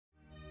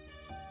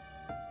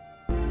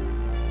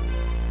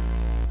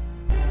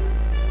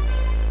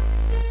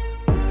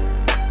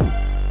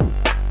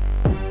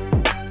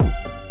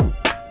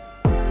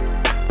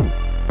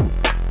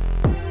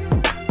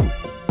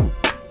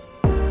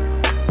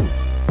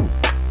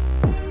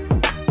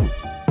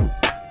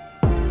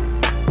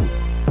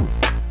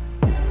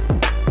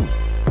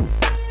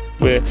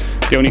We're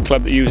the only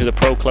club that uses a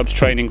pro club's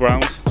training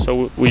ground,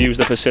 so we use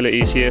the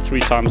facilities here 3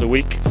 times a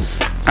week,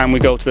 and we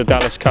go to the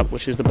Dallas Cup,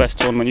 which is the best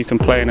tournament you can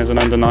play in as an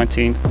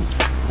under-19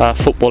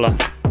 footballer.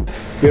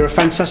 We're a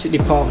fantastic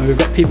department. We've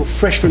got people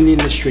fresh from the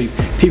industry,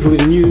 people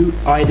with new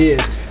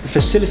ideas. The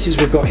facilities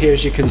we've got here,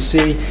 as you can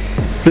see,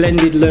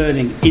 blended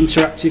learning,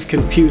 interactive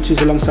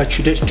computers alongside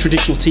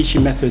traditional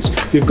teaching methods.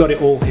 We've got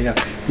it all here.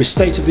 With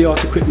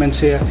state-of-the-art equipment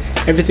here.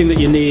 Everything that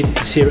you need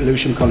is here at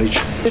Lewisham College.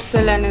 This is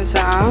the learning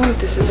zone.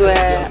 This is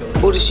where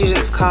all the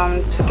students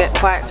come to get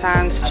quiet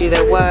time to do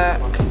their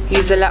work,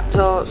 use the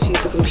laptops,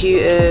 use the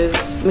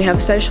computers. We have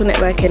a social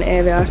networking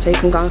area, so you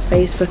can go on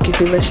Facebook if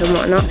you wish and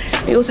whatnot.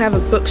 We also have a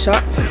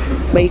bookshop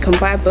where you can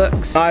buy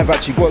books. I've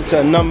actually worked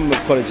at a number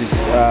of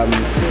colleges,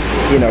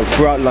 you know,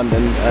 throughout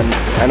London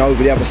and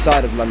over the other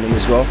side of London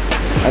as well.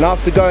 And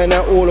after going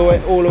out all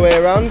the way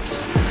around,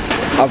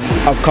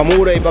 I've come all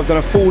the way, I've done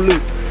a full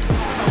loop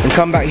and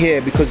come back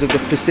here because of the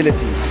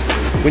facilities.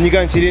 When you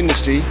go into the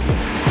industry,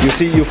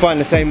 you'll find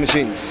the same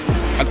machines.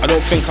 I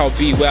don't think I'll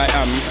be where I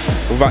am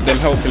without them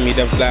helping me.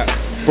 They've like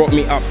brought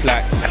me up.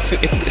 Like, I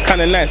think it's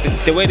kind of nice.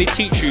 The way they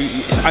teach you,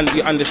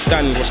 you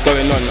understand what's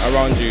going on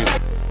around you.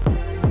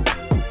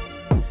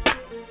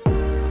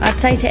 I'd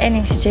say to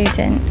any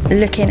student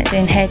looking at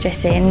doing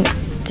hairdressing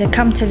to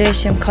come to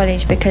Lewisham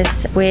College,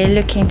 because we're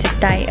looking to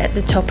stay at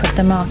the top of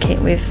the market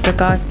with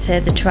regards to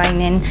the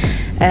training.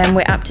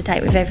 We're up to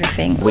date with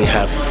everything. We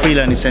have 3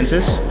 learning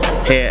centres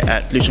here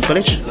at Lewisham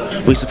College.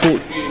 We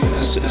support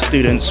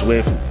students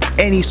with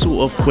any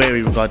sort of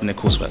query regarding their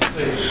coursework.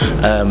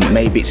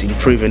 Maybe it's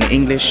improving their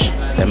English,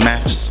 their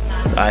maths,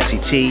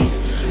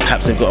 ICT.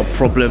 Perhaps they've got a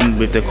problem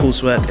with their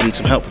coursework and need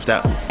some help with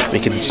that. We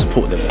can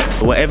support them.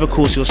 Whatever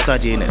course you're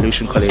studying at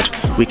Lewisham College,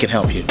 we can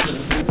help you.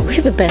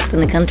 We're the best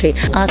in the country.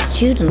 Our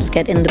students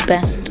get in the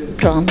best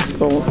drama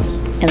schools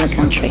in the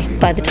country.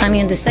 By the time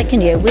you're in the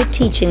second year, we're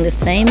teaching the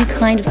same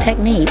kind of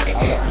technique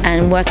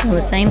and working on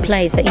the same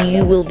plays that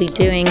you will be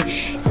doing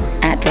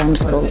at drama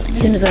school,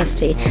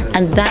 university.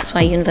 And that's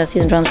why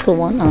universities and drama school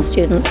want our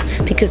students,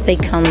 because they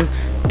come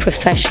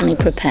professionally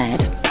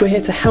prepared. We're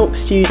here to help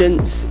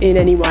students in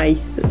any way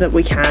that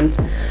we can.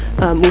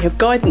 We have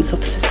guidance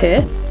officers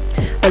here,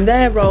 and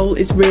their role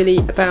is really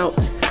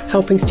about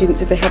helping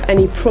students if they have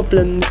any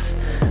problems,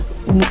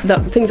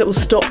 things that will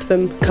stop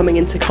them coming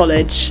into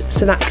college.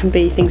 So that can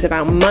be things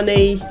about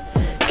money,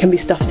 can be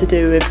stuff to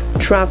do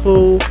with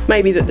travel,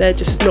 maybe that they're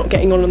just not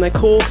getting on their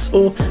course,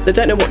 or they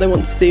don't know what they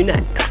want to do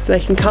next. They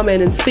can come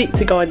in and speak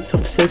to guidance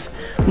officers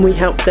and we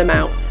help them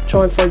out,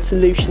 try and find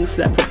solutions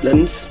to their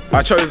problems.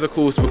 I chose the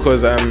course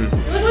because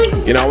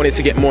you know, I wanted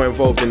to get more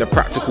involved in the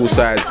practical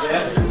side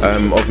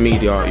of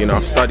media. You know,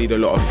 I've studied a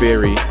lot of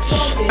theory,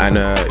 and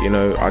you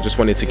know, I just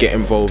wanted to get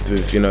involved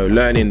with, you know,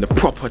 learning the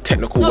proper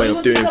technical way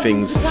of doing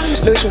things.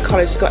 Lewisham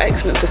College has got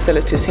excellent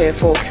facilities here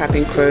for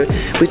cabin crew.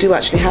 We do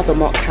actually have a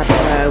mock cabin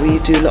where we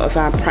do a lot of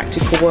our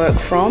practical work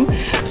from.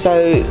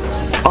 So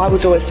I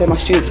would always say my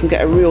students can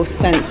get a real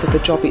sense of the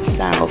job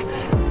itself